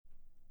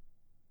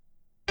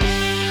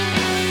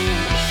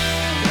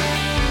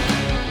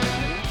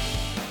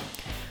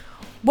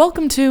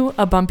Welcome to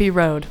A Bumpy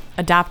Road,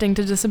 Adapting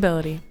to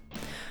Disability.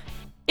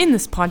 In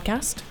this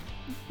podcast,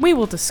 we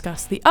will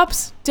discuss the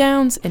ups,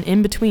 downs, and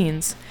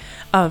in-betweens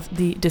of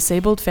the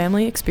disabled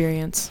family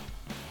experience.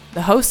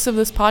 The hosts of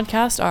this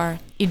podcast are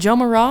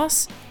Ijoma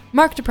Ross,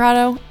 Mark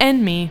DePrato,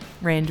 and me,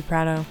 Rain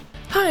DePrato.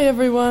 Hi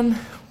everyone,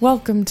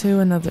 welcome to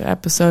another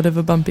episode of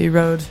A Bumpy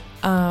Road.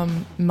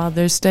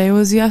 Mother's Day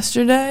was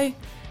yesterday,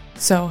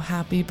 so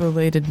happy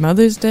belated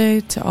Mother's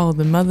Day to all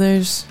the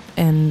mothers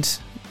and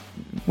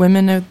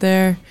women out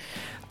there.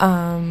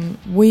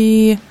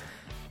 We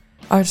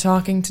are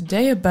talking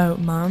today about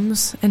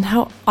moms and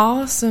how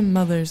awesome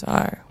mothers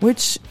are,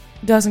 which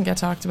doesn't get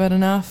talked about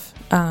enough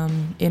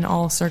in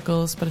all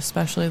circles, but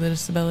especially the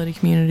disability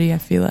community. I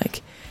feel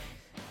like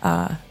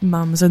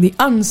moms are the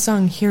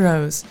unsung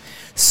heroes.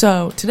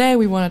 So today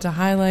we wanted to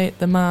highlight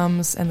the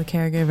moms and the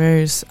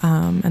caregivers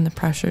and the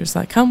pressures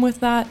that come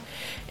with that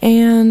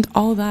and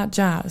all that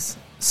jazz.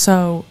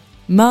 So,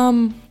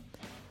 Mom,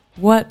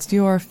 what's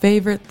your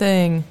favorite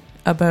thing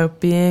about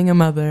being a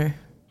mother?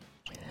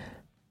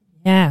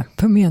 Yeah,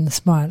 put me on the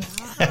spot.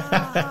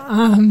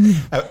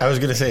 I was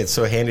going to say, it's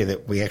so handy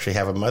that we actually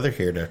have a mother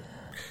here to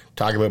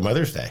talk about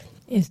Mother's Day.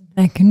 Isn't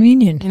that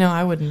convenient? You know,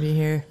 I wouldn't be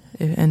here,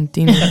 and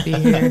Dina would be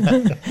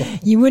here.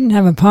 You wouldn't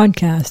have a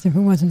podcast if it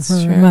wasn't for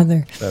your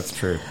mother. That's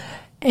true.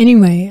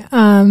 Anyway,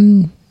 I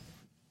mean,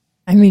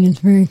 it's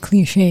very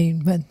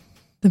cliched, but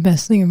the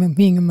best thing about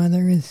being a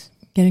mother is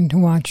getting to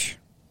watch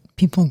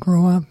people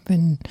grow up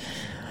and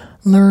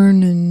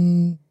learn,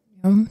 and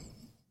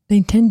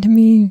they tend to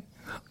be,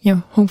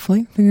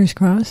 hopefully, fingers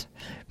crossed,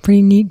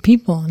 pretty neat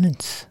people, and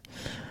it's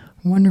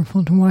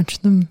wonderful to watch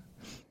them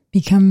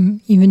become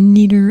even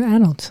neater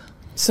adults.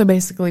 So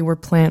basically, we're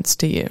plants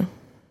to you.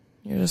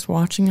 You're just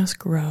watching us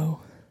grow.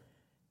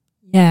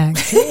 Yeah,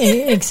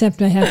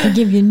 except I have to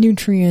give you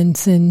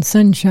nutrients and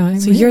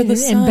sunshine. So you're the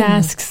sun. And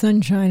bask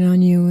sunshine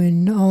on you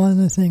and all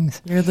other things.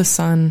 You're the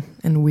sun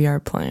and we are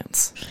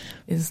plants,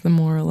 is the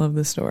moral of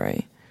the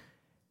story.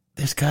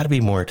 There's got to be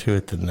more to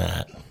it than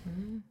that.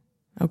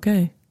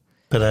 Okay.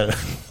 But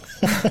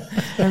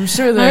I'm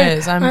sure there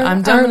is.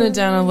 I'm dumbing it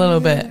down a little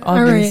bit,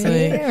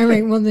 obviously. All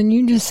right, well then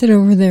you just sit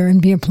over there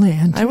and be a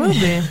plant. I will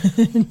be.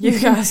 You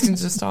guys can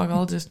just talk.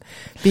 I'll just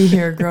be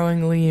here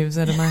growing leaves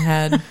out of my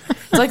head.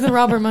 It's like the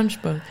Robert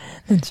Munch book.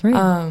 That's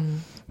right.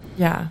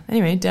 Yeah.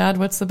 Anyway, Dad,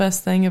 what's the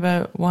best thing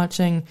about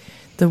watching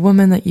the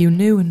woman that you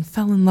knew and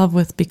fell in love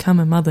with become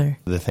a mother?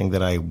 The thing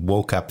that I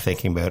woke up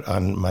thinking about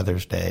on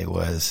Mother's Day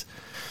was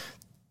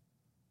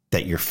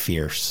that you're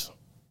fierce.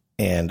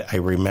 And I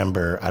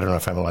remember, I don't know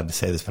if I'm allowed to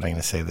say this, but I'm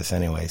going to say this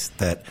anyways,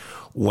 that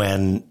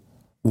when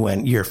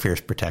you're a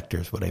fierce protector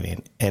is what I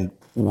mean. And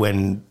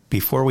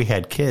before we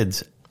had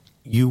kids,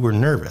 you were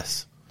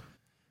nervous.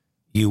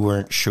 You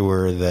weren't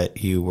sure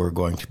that you were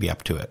going to be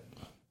up to it,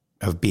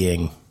 of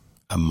being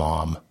a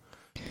mom.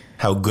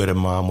 How good a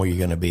mom were you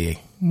going to be?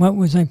 What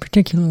was I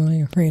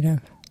particularly afraid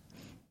of?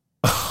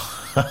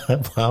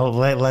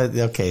 Well,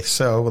 okay,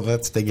 so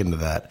let's dig into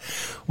that.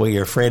 What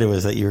you're afraid of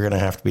is that you're going to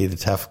have to be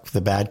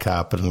the bad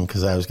cop, and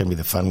because I was going to be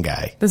the fun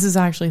guy. This is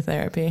actually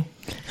therapy.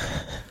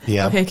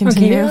 Yeah. Okay,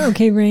 continue.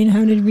 Okay, Rain,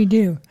 how did we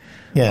do?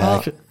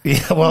 Yeah.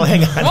 Well,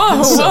 hang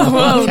on.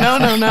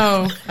 Whoa.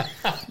 No.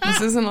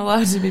 This isn't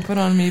allowed to be put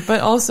on me. But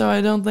also,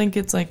 I don't think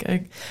it's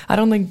I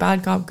don't think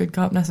bad cop, good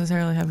cop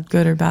necessarily have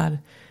good or bad.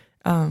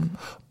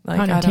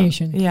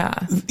 Connotation. Yeah.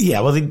 Yeah,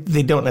 well,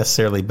 they don't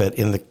necessarily, but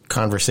in the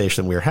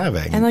conversation we were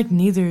having. And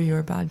neither you're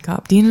a bad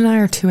cop. Dean and I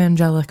are too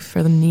angelic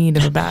for the need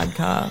of a bad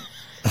cop.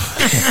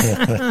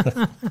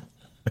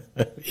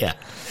 Yeah,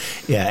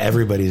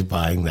 everybody's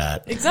buying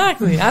that.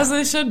 Exactly, as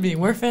they should be.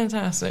 We're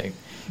fantastic.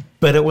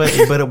 But it was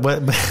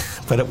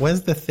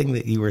the thing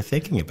that you were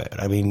thinking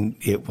about. I mean,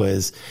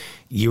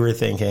 you were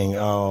thinking,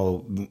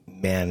 oh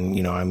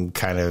man, I'm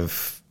kind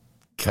of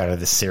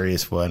the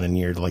serious one, and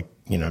you're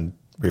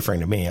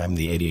referring to me, I'm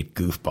the 88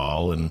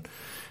 goofball,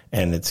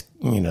 and it's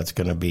it's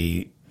going to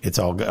be, it's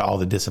all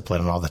the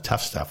discipline and all the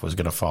tough stuff was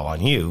going to fall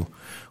on you,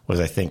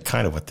 was I think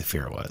kind of what the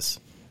fear was.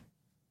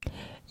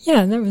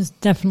 Yeah, that was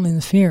definitely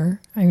the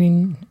fear. I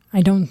mean,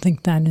 I don't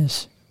think that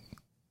is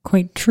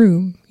quite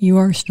true. You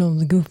are still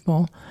the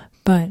goofball,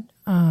 but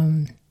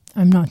I'm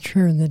not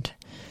sure that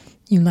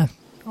you left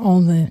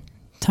all the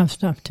tough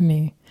stuff to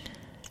me.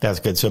 That's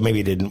good. So maybe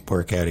it didn't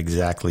work out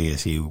exactly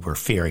as you were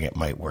fearing it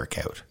might work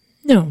out.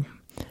 No.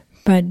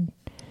 But,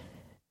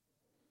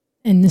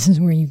 and this is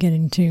where you get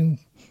into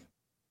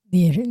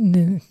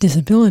the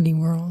disability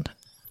world.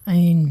 I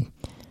mean,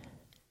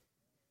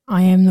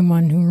 I am the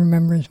one who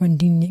remembers when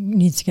Dean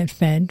needs to get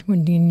fed,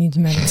 when Dean needs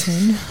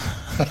medicine.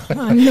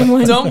 I'm the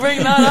one. Don't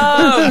bring that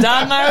up.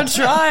 Dad and I are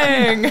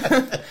trying.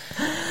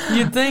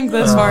 You'd think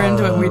this far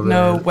into it we'd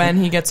know when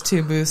he gets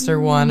 2 booster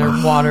 1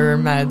 or water or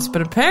meds,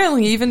 but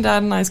apparently even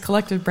Dad and I's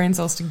collective brain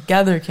cells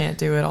together can't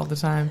do it all the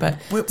time. But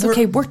it's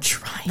okay, we're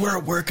trying. We're a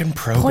work in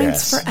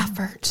progress. Points for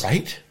effort.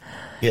 Right?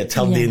 Yeah,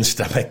 tell Dean's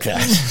stomach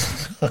that.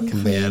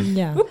 Fucking man.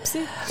 Yeah.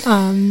 Oopsie.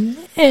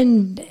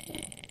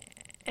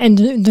 And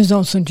there's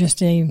also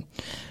just a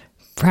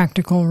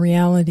practical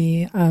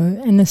reality.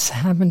 And this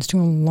happens to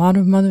a lot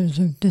of mothers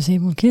of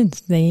disabled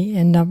kids. They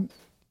end up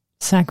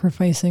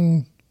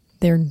sacrificing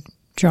their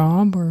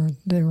job or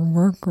their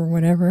work or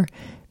whatever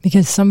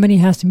because somebody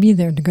has to be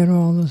there to go to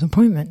all those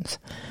appointments.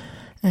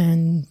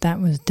 And that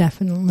was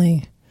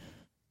definitely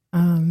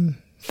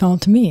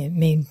felt to me. It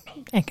made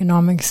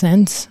economic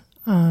sense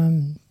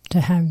to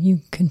have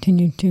you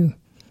continue to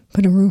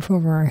put a roof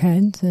over our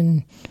heads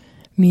and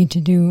me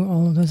to do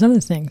all of those other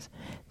things.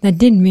 That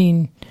did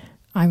mean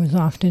I was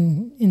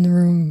often in the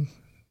room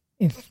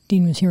if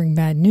Dean was hearing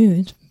bad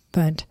news,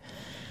 but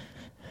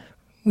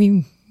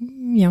you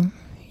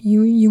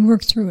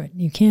work through it.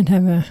 You can't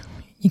have a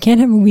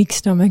weak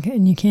stomach,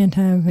 and you can't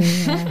have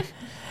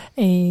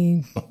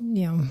I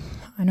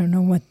don't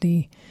know what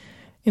the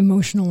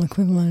emotional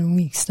equivalent of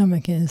weak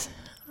stomach is.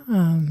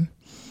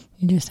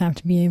 You just have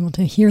to be able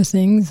to hear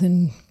things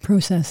and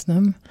process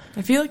them.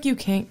 I feel like you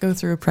can't go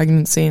through a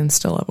pregnancy and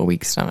still have a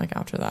weak stomach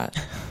after that.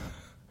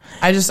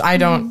 I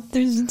don't.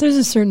 There's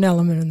a certain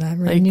element of that,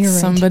 right? Like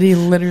somebody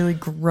literally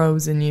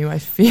grows in you. I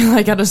feel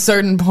like at a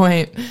certain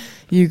point,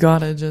 you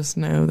gotta just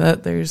know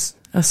that there's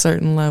a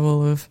certain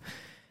level of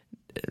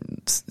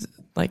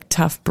like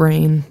tough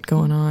brain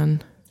going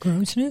on.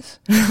 Grossness?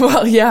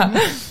 Well,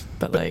 yeah,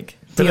 but like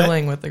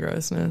dealing with the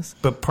grossness.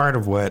 But part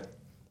of what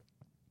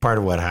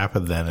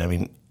happened then, I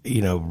mean,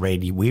 Ray,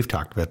 we've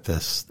talked about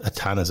this a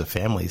ton as a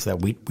family, is that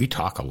we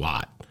talk a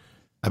lot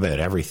about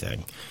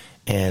everything.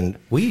 And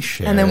we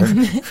share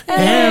everything.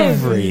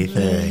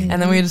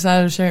 And then we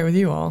decided to share it with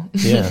you all.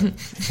 Yeah.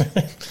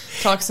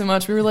 Talk so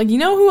much. We were like,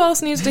 who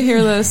else needs to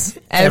hear this?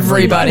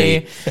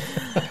 Everybody.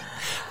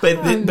 But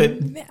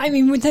I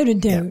mean, without a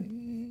doubt,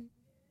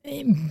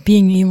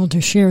 being able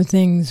to share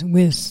things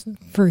with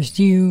first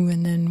you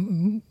and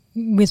then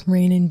with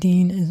Rain and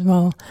Dean as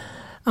well.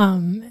 I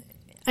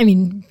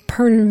mean,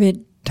 part of it,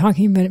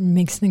 talking about it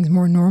makes things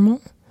more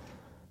normal.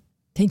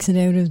 Takes it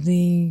out of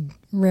the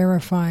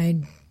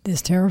rarefied,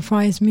 this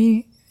terrifies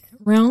me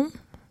realm.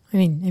 I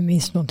mean, it may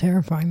still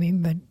terrify me,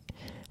 but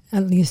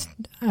at least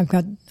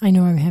I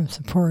know I have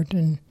support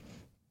and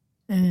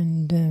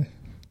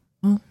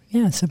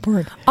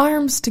support.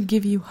 Arms to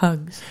give you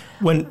hugs.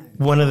 One of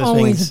the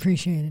always things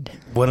appreciated.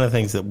 One of the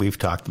things that we've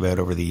talked about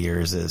over the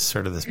years is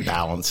sort of this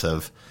balance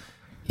of,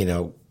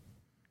 Rain,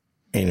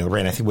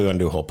 I think we want to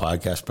do a whole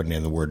podcast putting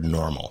in the word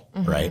normal,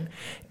 right?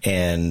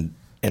 And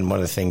one of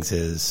the things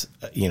is,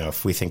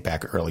 if we think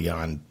back early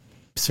on,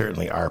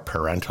 certainly our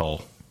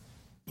parental,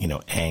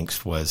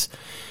 angst was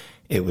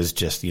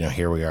just,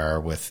 here we are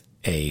with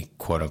a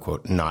quote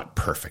unquote not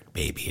perfect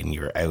baby, and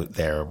you're out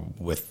there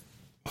with,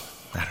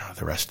 I don't know,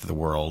 the rest of the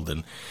world,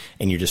 and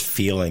you're just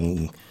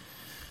feeling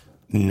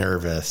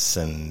nervous,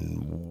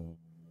 and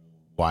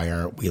why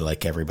aren't we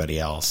like everybody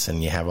else?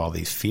 And you have all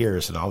these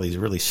fears and all these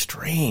really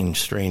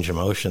strange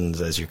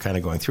emotions as you're kind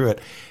of going through it.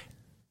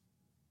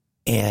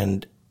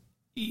 And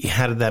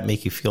how did that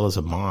make you feel as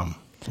a mom,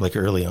 like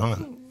early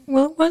on?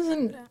 Well,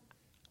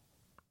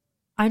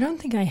 I don't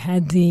think I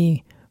had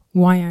the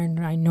why aren't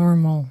I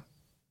normal?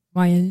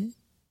 Why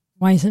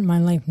isn't my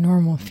life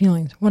normal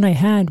feelings? What I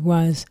had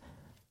was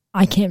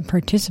I can't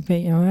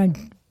participate. I'd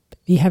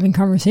be having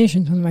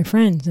conversations with my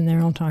friends, and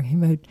they're all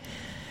talking about,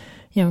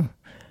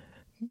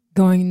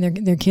 going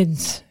their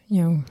kids,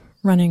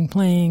 running,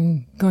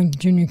 playing, going to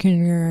junior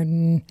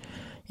kindergarten,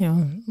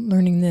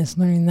 learning this,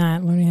 learning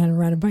that, learning how to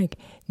ride a bike.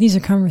 These are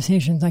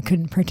conversations I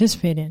couldn't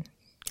participate in.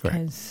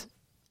 Because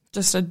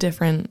just a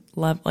different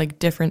level, like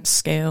different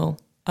scale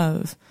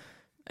of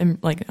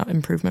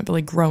improvement, but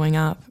like growing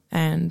up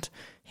and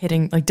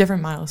hitting like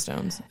different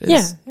milestones.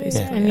 I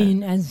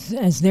mean,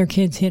 as their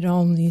kids hit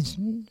all these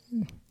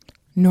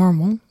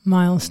normal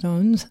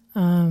milestones,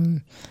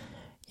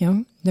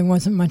 there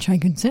wasn't much I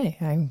could say.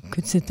 I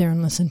could sit there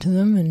and listen to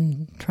them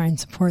and try and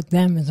support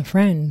them as a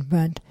friend,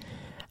 but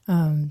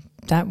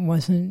that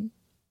wasn't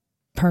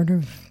part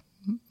of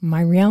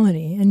my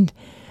reality. And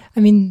I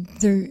mean,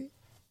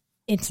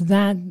 it's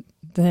that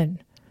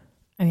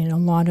I mean, a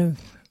lot of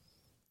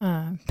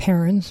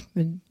parents,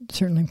 but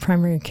certainly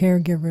primary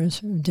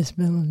caregivers of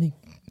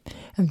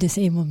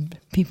disabled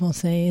people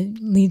say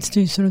it leads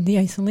to sort of the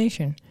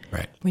isolation.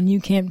 Right. When you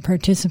can't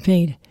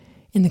participate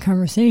in the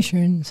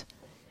conversations,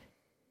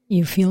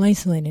 you feel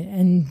isolated,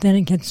 and then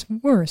it gets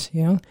worse.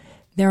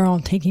 They're all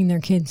taking their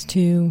kids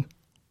to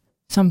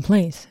some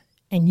place,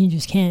 and you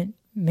just can't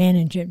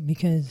manage it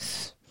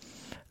because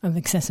of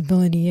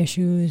accessibility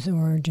issues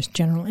or just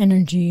general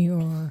energy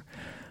or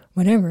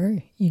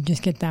whatever. You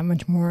just get that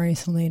much more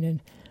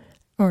isolated,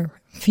 or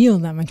feel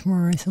that much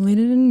more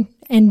isolated,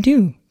 and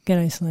do get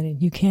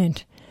isolated. You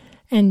can't,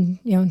 and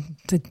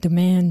the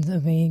demands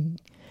of a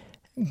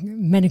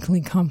medically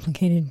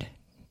complicated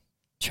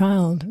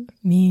child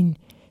mean,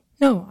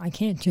 no, I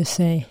can't just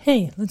say,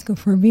 hey, let's go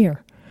for a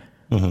beer.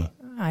 Mm-hmm.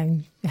 I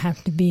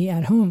have to be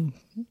at home,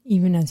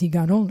 even as he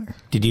got older.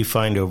 Did you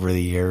find over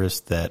the years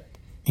that,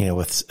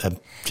 with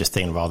just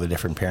thinking of all the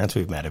different parents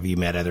we've met, have you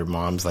met other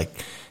moms? Like,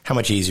 how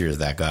much easier has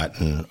that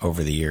gotten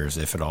over the years,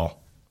 if at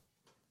all?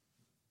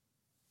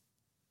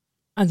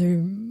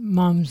 other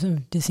moms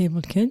of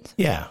disabled kids.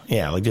 Yeah,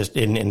 like just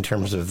in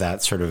terms of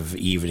that sort of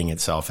evening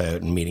itself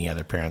out and meeting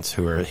other parents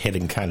who are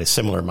hitting kind of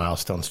similar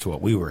milestones to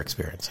what we were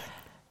experiencing.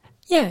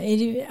 Yeah,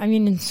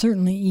 it's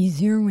certainly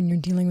easier when you're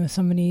dealing with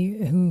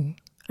somebody who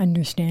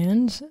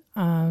understands.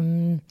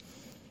 Then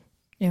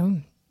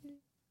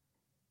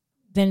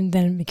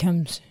it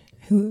becomes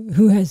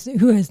who has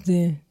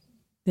the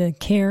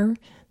care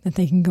that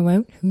they can go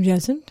out, who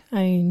doesn't.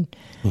 I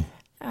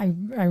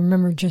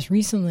remember just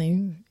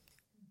recently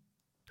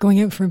going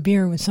out for a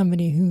beer with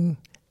somebody who,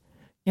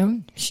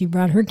 she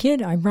brought her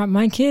kid, I brought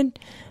my kid.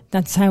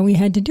 That's how we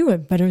had to do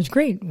it, but it was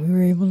great. We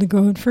were able to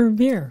go out for a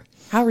beer.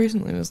 How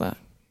recently was that?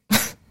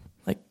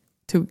 Like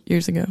 2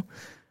 years ago?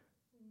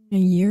 A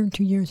year,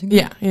 2 years ago?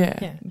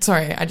 Yeah.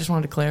 Sorry, I just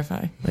wanted to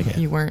clarify.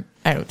 You weren't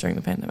out during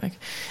the pandemic.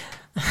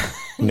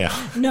 No.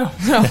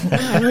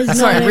 I was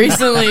Sorry, not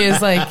recently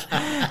is like...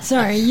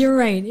 Sorry, you're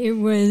right. It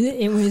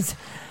was...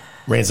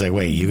 Rain's like,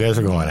 wait, you guys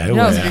are going out?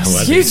 No,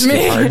 excuse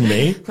me. Pardon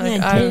me?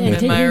 I'm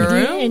in my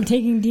room? And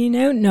taking Dean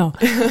out? No,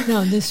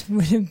 this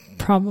would have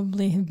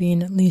probably have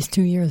been at least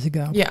 2 years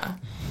ago. Yeah.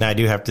 Now, I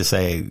do have to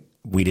say,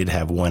 we did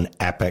have one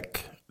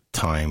epic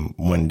time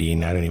when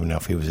Dean, I don't even know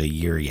if he was a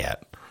year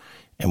yet,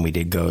 and we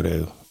did go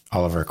to,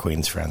 all of our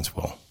Queen's friends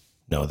will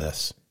know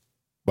this.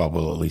 Well,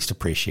 we'll at least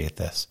appreciate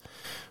this.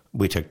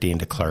 We took Dean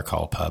to Clark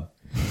Hall Pub.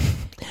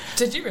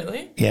 Did you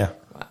really? Yeah.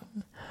 Wow.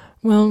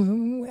 Well,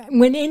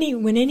 when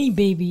any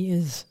baby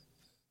is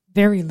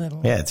very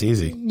little, Yeah, it's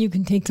easy. you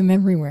can take them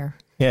everywhere.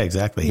 Yeah,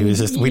 exactly. We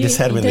just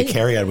had him in the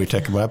carry-on. We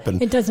took him up,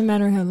 and It doesn't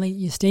matter how late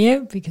you stay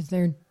out because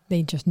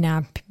they just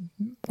nap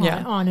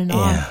on and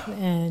off.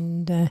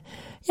 And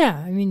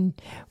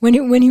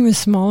when he was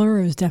smaller,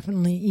 it was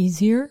definitely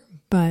easier.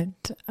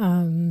 But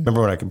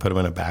remember when I could put him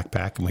in a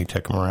backpack and we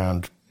took him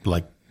around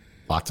like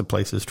lots of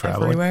places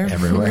traveling?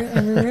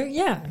 everywhere.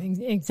 Yeah,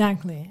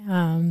 exactly.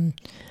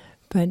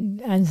 But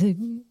as the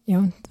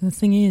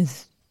thing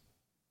is,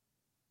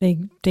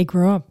 they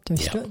grow up.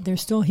 They're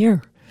still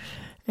here,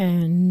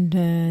 and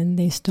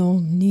they still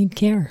need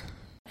care.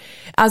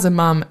 As a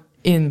mom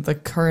in the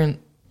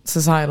current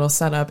societal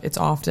setup, it's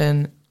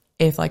often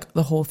if like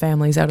the whole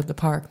family's out at the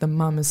park, the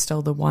mom is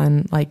still the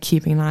one like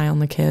keeping an eye on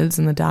the kids,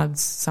 and the dads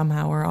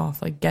somehow are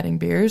off like getting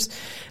beers,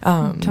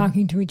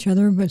 talking to each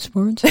other about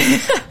sports.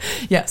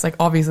 Yes, like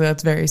obviously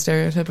that's very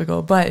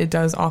stereotypical, but it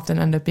does often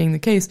end up being the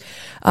case.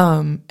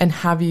 And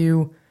have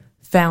you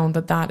found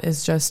that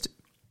is just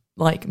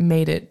like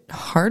made it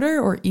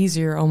harder or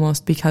easier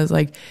almost because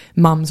like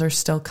moms are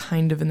still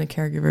kind of in the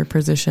caregiver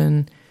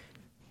position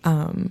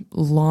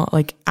not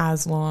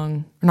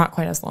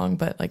quite as long,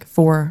 but like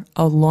for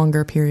a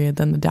longer period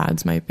than the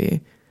dads might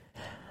be?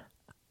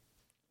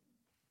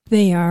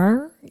 They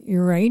are,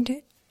 you're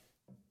right.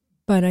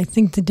 But I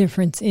think the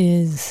difference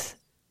is,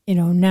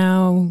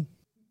 now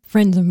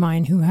friends of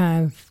mine who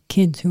have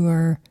kids who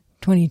are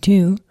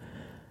 22,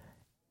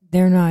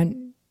 they're not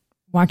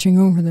watching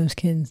over those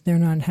kids. They're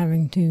not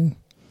having to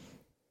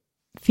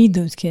feed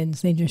those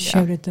kids. They just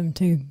shout at them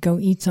to go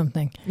eat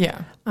something.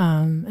 Yeah.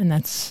 And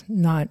that's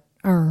not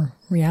our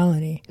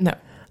reality. No.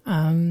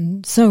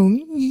 So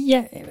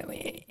yeah,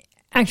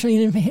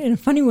 actually in a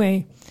funny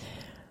way,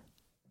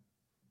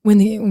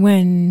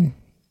 when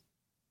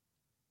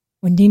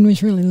Dean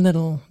was really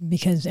little,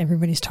 because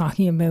everybody's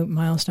talking about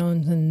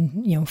milestones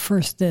and,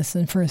 first this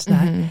and first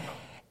that,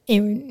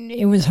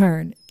 it was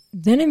hard.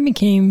 Then it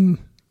became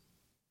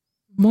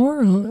more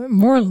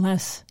or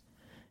less,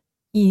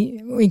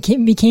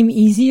 it became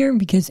easier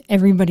because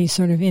everybody's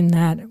sort of in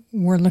that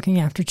we're looking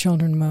after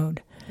children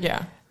mode.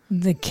 Yeah.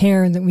 The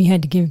care that we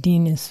had to give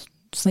Dean is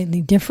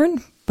slightly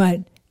different, but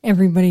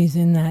everybody's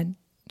in that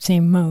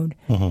same mode.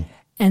 Mm-hmm.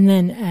 And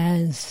then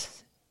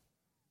as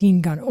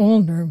Dean got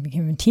older,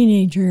 became a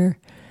teenager,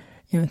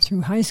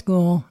 through high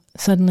school,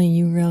 suddenly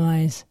you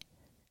realize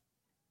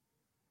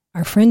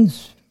our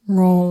friend's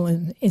role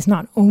is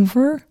not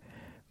over,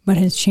 but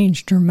has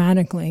changed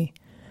dramatically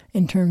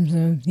in terms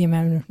of the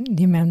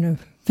amount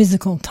of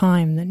physical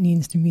time that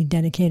needs to be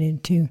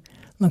dedicated to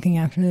looking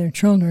after their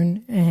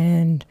children,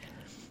 and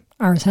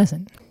ours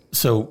hasn't.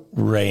 So,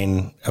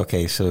 Rain,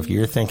 okay, so if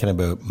you're thinking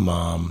about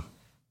mom...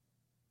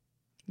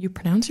 You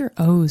pronounce your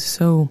O's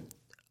so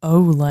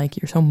O-like.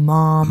 You're so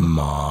mom.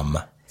 Mom.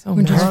 So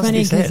which is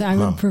funny because it? I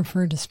Mom. would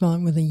prefer to spell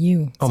it with a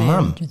U. Oh,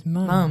 mom. Just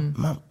mom.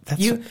 Mom.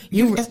 That's You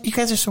you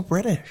guys are so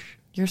British.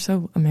 You're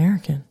so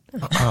American.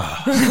 Man,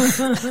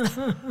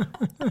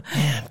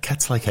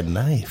 cuts like a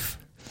knife.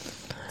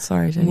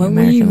 Sorry to any What were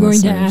American you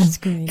going to listeners.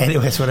 ask me?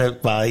 Anyways, what I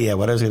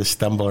was going to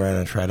stumble around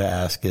and try to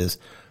ask is,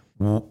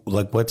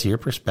 like, what's your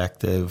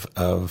perspective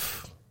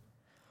of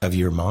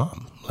your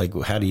mom? Like,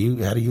 how do you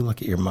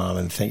look at your mom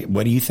and think?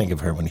 What do you think of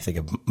her when you think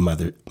of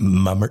Mother's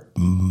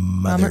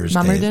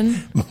Day?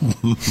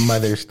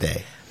 Mother's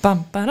Day.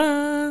 Bum,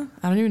 ba-da.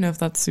 I don't even know if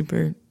that's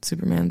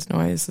Superman's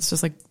noise. It's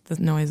just like the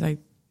noise I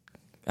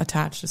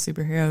attach to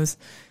superheroes.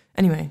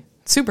 Anyway,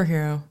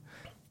 superhero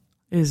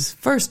is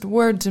first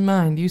word to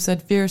mind. You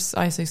said fierce,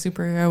 I say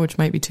superhero, which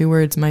might be two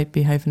words, might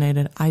be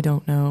hyphenated. I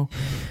don't know.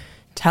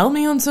 tell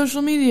me on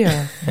social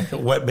media.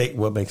 What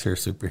makes her a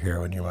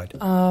superhero in your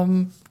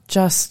mind?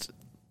 Just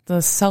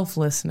the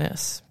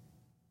selflessness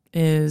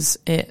is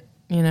it.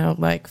 You know,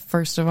 like,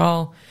 first of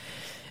all,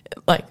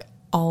 like,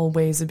 all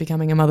ways of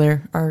becoming a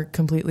mother are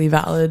completely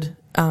valid.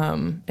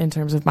 In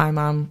terms of my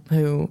mom,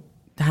 who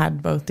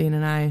had both Dean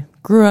and I,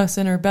 grew us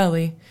in her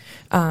belly,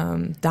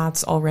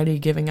 that's already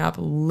giving up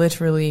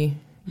literally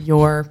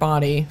your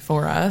body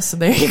for us. So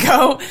there you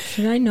go.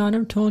 Should I not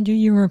have told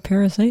you were a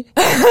parasite?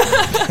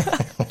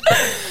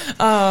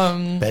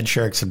 Bed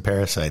sharks and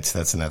parasites,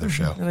 that's another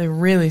show. They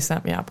really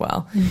set me up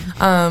well.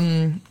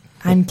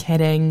 I'm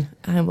kidding.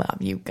 I love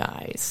you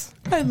guys.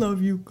 I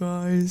love you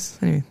guys.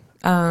 Anyway,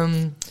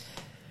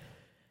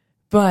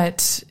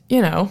 but,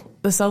 you know,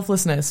 the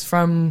selflessness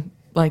from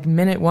like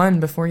minute one,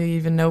 before you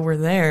even know we're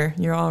there,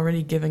 you're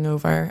already giving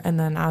over. And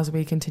then as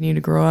we continue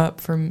to grow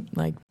up, from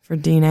like for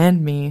Dean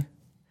and me,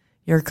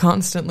 you're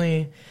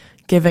constantly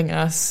giving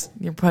us,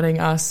 you're putting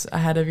us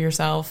ahead of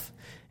yourself.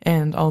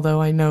 And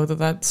although I know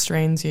that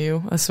strains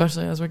you,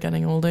 especially as we're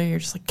getting older, you're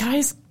just like,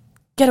 guys,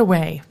 get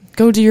away.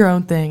 Go do your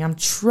own thing. I'm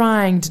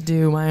trying to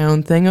do my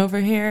own thing over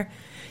here.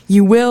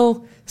 You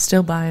will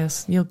still buy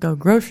us. You'll go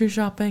grocery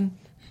shopping,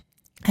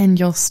 and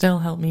you'll still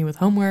help me with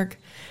homework,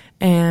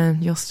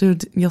 and you'll still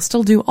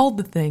do all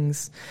the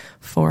things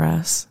for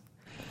us,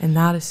 and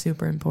that is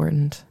super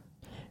important.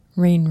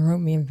 Rain wrote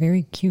me a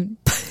very cute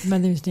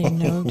Mother's Day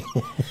note,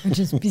 which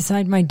is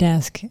beside my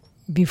desk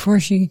before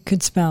she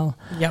could spell.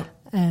 Yep.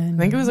 And I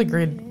think it was like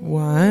grade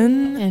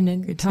 1, and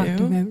it grade talked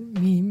 2. about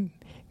me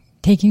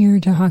taking her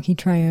to hockey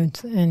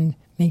tryouts and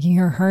making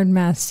her hard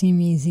math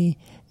seem easy,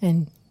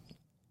 and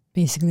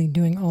basically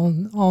doing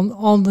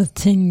all the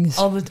things.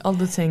 All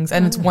the things.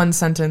 And it's one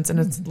sentence, and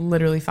it's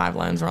literally 5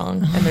 lines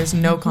wrong. And there's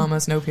no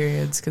commas, no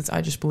periods, because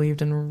I just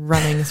believed in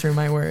running through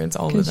my words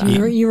all the time.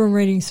 You were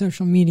writing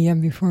social media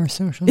before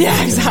social media.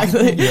 Yeah,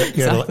 exactly.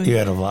 You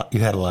had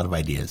a lot of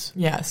ideas.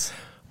 Yes.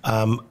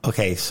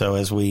 Okay, so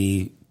as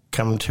we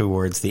come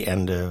towards the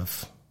end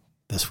of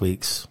this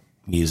week's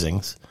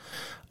musings,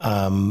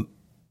 one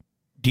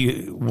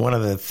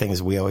of the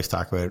things we always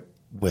talk about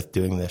with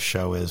doing this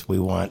show is we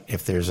want,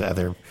 if there's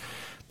other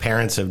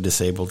parents of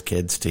disabled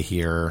kids to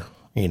hear,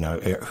 you know,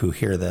 who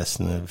hear this,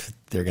 and if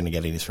they're going to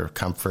get any sort of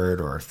comfort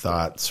or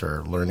thoughts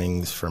or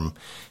learnings from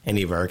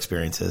any of our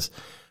experiences,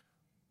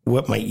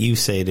 what might you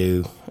say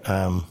to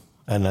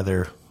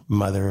another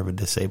mother of a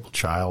disabled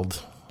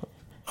child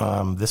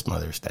this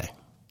Mother's Day?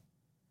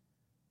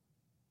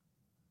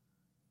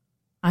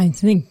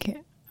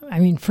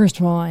 First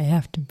of all, I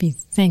have to be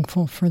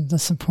thankful for the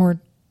support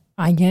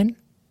I get,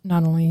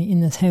 not only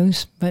in this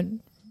house, but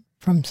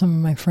from some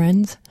of my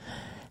friends.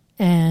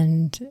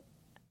 And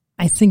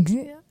I think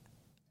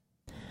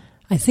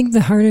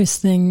the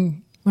hardest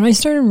thing, when I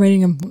started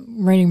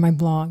writing my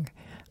blog,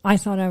 I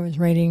thought I was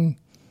writing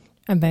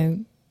about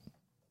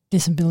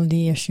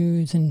disability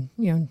issues and,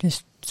 you know,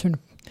 just sort of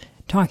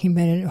talking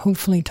about it,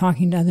 hopefully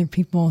talking to other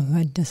people who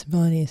had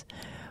disabilities.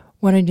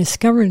 What I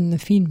discovered in the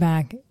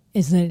feedback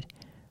is that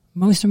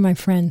most of my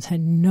friends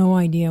had no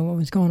idea what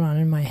was going on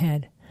in my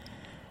head.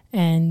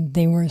 And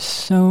they were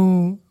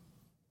so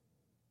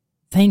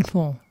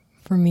thankful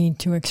for me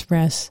to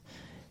express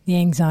the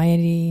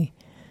anxiety,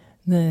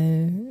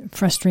 the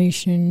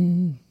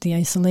frustration, the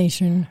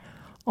isolation,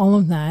 all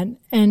of that.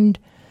 And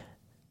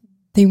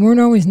they weren't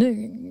always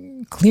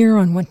clear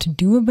on what to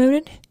do about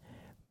it,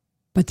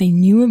 but they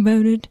knew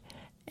about it.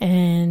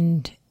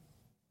 And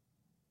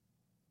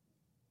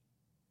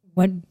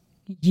what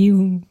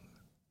you,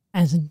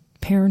 as a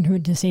parent of a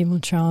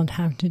disabled child,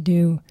 have to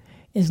do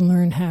is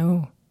learn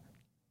how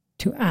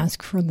to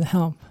ask for the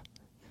help.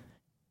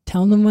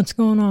 Tell them what's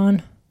going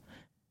on.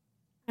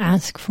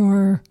 Ask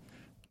for,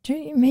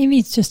 maybe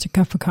it's just a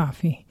cup of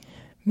coffee.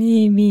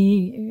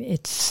 Maybe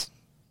it's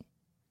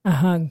a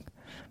hug.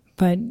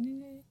 But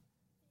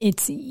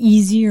it's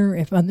easier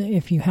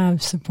if you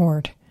have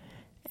support.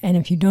 And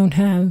if you don't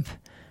have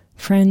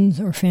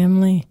friends or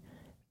family,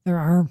 there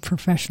are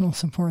professional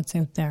supports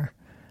out there.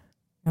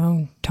 You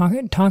know,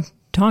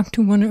 talk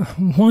to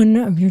one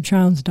of your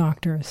child's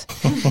doctors,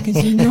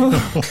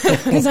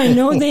 because I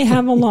know they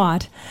have a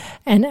lot,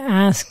 and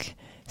ask.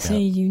 Say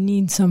you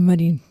need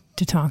somebody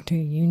to talk to.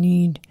 You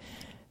need,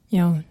 you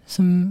know,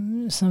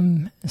 some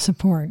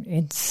support.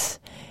 It's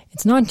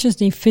not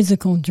just a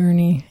physical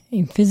journey,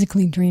 a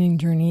physically draining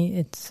journey.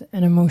 It's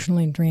an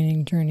emotionally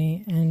draining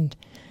journey, and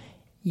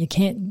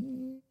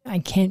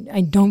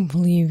I don't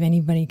believe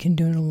anybody can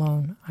do it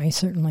alone. I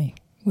certainly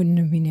wouldn't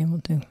have been able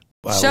to.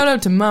 Wow. Shout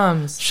out to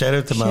moms. Shout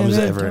out to moms.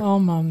 Shout out to all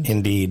moms.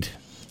 Indeed.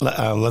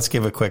 Let's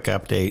give a quick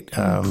update.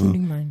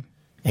 Including mine.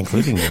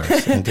 Including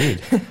yours,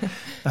 indeed.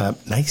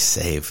 Nice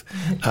save.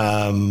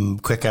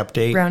 Quick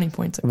update. Brownie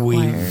points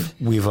acquired.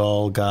 We've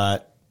all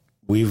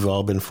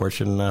been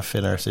fortunate enough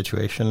in our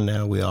situation.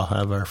 Now we all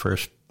have our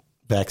first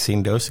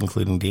vaccine dose,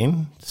 including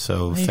Dean.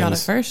 So you got it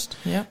first.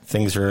 Yep.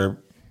 Things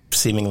are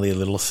seemingly a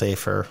little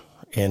safer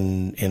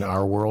in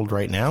our world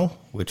right now,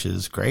 which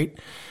is great.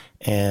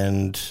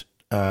 And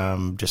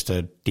just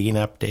a Dean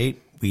update.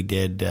 We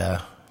did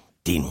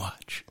Dean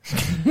Watch.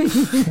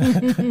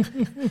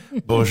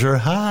 Bonjour,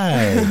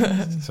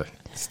 hi. Sorry,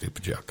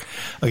 stupid joke.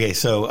 Okay,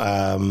 so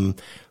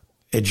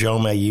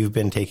Ijoma, you've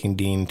been taking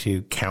Dean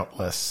to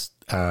countless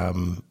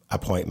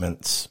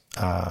appointments.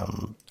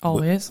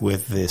 Always.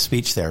 With the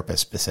speech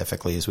therapist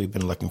specifically, as we've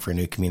been looking for a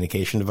new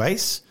communication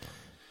device.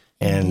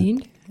 And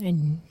Indeed.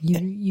 And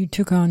you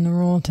took on the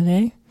role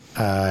today?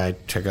 I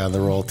took on the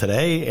role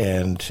today,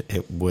 and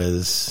it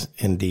was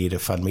indeed a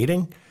fun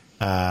meeting.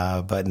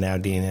 But now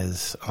Dean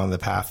is on the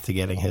path to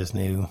getting his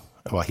new,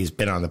 well, he's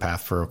been on the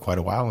path for quite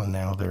a while, and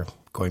now they're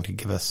going to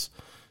give us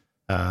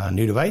a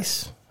new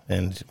device,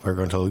 and we're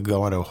going to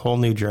go on a whole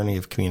new journey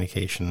of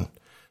communication,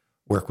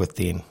 work with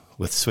Dean,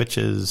 with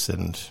switches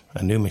and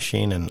a new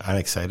machine, and I'm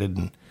excited.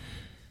 And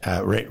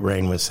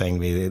Rain was saying to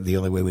me, the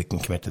only way we can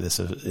commit to this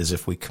is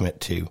if we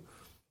commit to,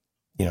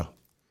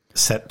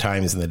 set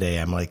times in the day.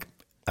 I'm like,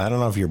 I don't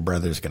know if your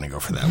brother's going to go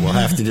for that. We'll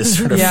have to just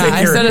sort of Yeah, I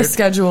figure set it a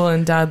schedule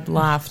and Dad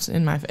laughed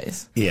in my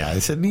face. Yeah, I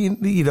said,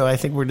 I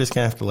think we're just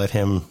going to have to let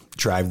him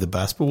drive the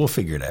bus, but we'll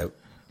figure it out.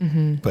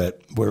 Mm-hmm.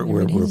 But we're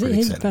pretty excited.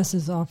 His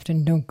buses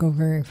often don't go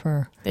very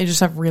far. They just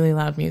have really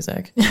loud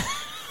music. On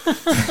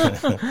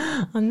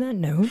that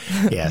note.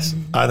 Yes.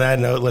 On that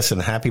note, listen,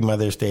 happy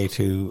Mother's Day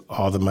to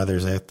all the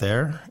mothers out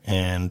there.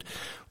 And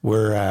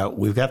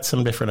we've got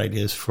some different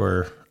ideas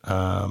for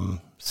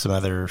some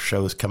other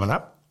shows coming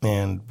up.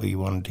 And we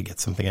wanted to get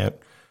something out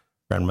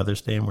around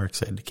Mother's Day, and we're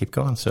excited to keep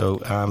going. So,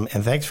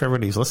 and thanks for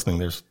everybody who's listening.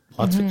 There's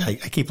lots of, I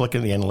keep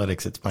looking at the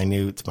analytics. It's my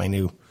new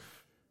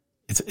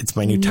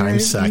time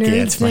suck. Yeah,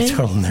 it's my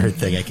total nerd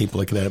thing. I keep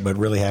looking at it, but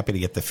really happy to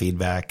get the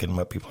feedback and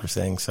what people are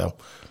saying. So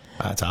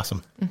it's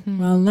awesome. Mm-hmm.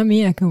 Well, let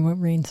me echo what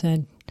Rain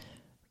said.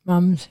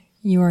 Moms,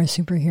 you are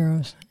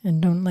superheroes,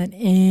 and don't let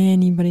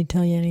anybody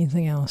tell you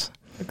anything else.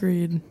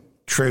 Agreed.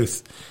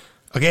 Truth.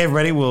 Okay,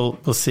 everybody, we'll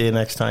see you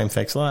next time.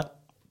 Thanks a lot.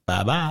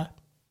 Bye-bye.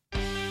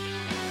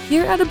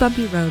 Here at A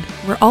Bumpy Road,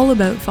 we're all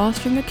about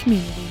fostering a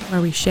community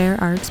where we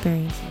share our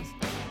experiences.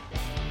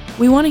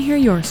 We want to hear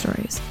your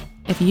stories.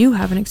 If you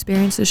have an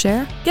experience to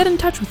share, get in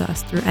touch with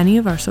us through any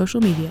of our social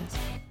medias.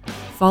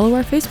 Follow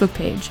our Facebook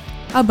page,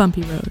 A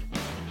Bumpy Road.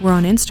 We're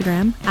on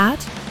Instagram at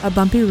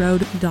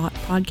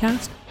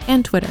abumpyroad.podcast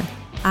and Twitter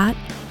at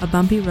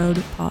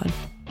abumpyroadpod.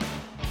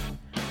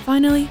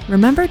 Finally,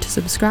 remember to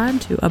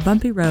subscribe to A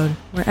Bumpy Road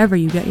wherever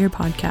you get your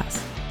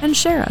podcasts and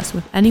share us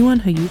with anyone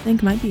who you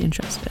think might be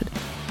interested.